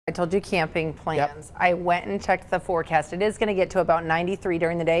I told you camping plans. Yep. I went and checked the forecast. It is going to get to about 93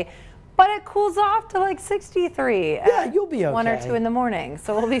 during the day, but it cools off to like 63. Yeah, you'll be okay. 1 or 2 in the morning,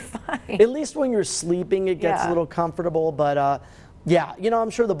 so we'll be fine. At least when you're sleeping, it gets a little comfortable, but yeah, you know,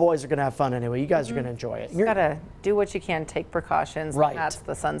 I'm sure the boys are going to have fun anyway. You guys are going to enjoy it. You got to do what you can, take precautions. Right. That's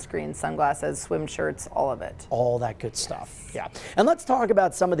the sunscreen, sunglasses, swim shirts, all of it. All that good stuff. Yeah. And let's talk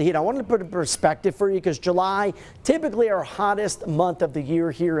about some of the heat. I wanted to put in perspective for you because July, typically our hottest month of the year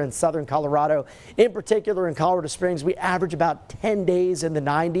here in southern Colorado. In particular in Colorado Springs, we average about 10 days in the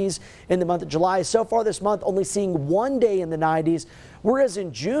 90s in the month of July. So far this month, only seeing 1 day in the 90s, whereas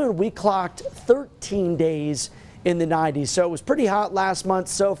in June, we clocked 13 days in the 90s. So it was pretty hot last month.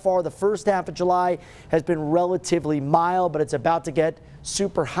 So far, the first half of July has been relatively mild, but it's about to get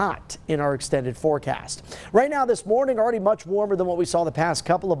super hot in our extended forecast. Right now this morning, already much warmer than what we saw the past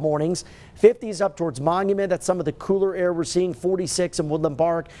couple of mornings. 50s up towards Monument. That's some of the cooler air we're seeing. 46 in Woodland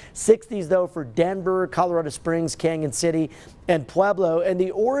Park. 60s though for Denver, Colorado Springs, Canyon City, and Pueblo. And the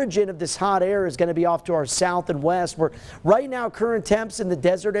origin of this hot air is going to be off to our south and west, where right now current temps in the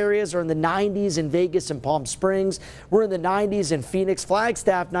desert areas are in the 90s in Vegas and Palm Springs. We're in the 90s in Phoenix.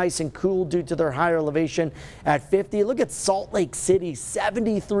 Flagstaff nice and cool due to their higher elevation at 50. Look at Salt Lake City,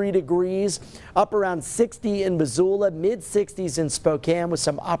 73 degrees, up around 60 in Missoula, mid 60s in Spokane with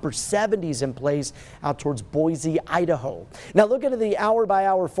some upper 70s in place out towards Boise, Idaho. Now looking at the hour by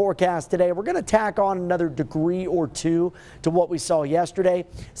hour forecast today, we're going to tack on another degree or two to what we saw yesterday.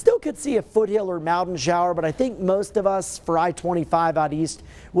 Still could see a foothill or mountain shower, but I think most of us for I-25 out east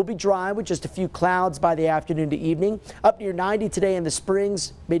will be dry with just a few clouds by the afternoon to evening. Up near 90 today in the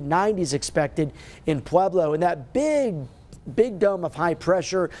Springs, mid 90s expected in Pueblo. And that big dome of high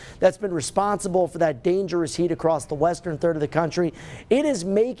pressure that's been responsible for that dangerous heat across the western third of the country, it is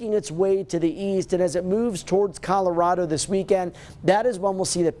making its way to the east, and as it moves towards Colorado this weekend, that is when we'll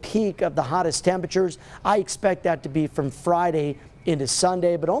see the peak of the hottest temperatures. I expect that to be from Friday into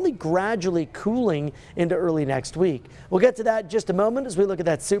Sunday, but only gradually cooling into early next week. We'll get to that in just a moment as we look at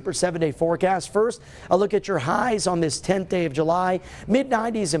that super 7-day forecast. First, a look at your highs on this 10th day of July. Mid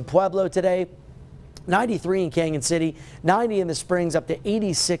 90s in Pueblo today. 93 in Canyon City, 90 in the Springs, up to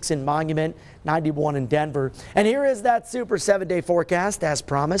 86 in Monument, 91 in Denver. And here is that super 7-day forecast as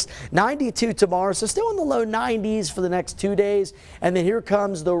promised. 92 tomorrow, so still in the low 90s for the next 2 days. And then here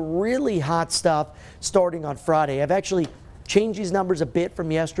comes the really hot stuff starting on Friday. I've actually changed these numbers a bit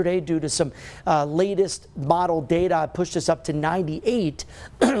from yesterday due to some latest model data. I pushed us up to 98,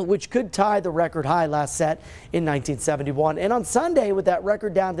 which could tie the record high last set in 1971. And on Sunday, with that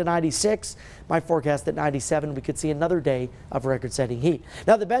record down to 96, my forecast at 97, we could see another day of record-setting heat.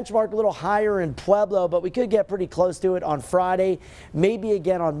 Now, the benchmark a little higher in Pueblo, but we could get pretty close to it on Friday, maybe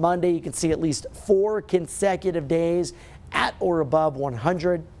again on Monday. You can see at least 4 consecutive days at or above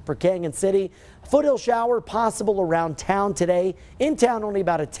 100 for Canyon City. Foothill shower possible around town today. In town, only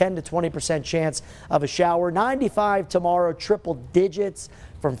about a 10 to 20% chance of a shower. 95 tomorrow, triple digits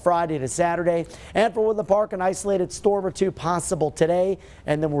from Friday to Saturday. And for Woodland Park, an isolated storm or two possible today.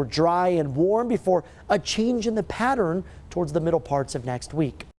 And then we're dry and warm before a change in the pattern towards the middle parts of next week.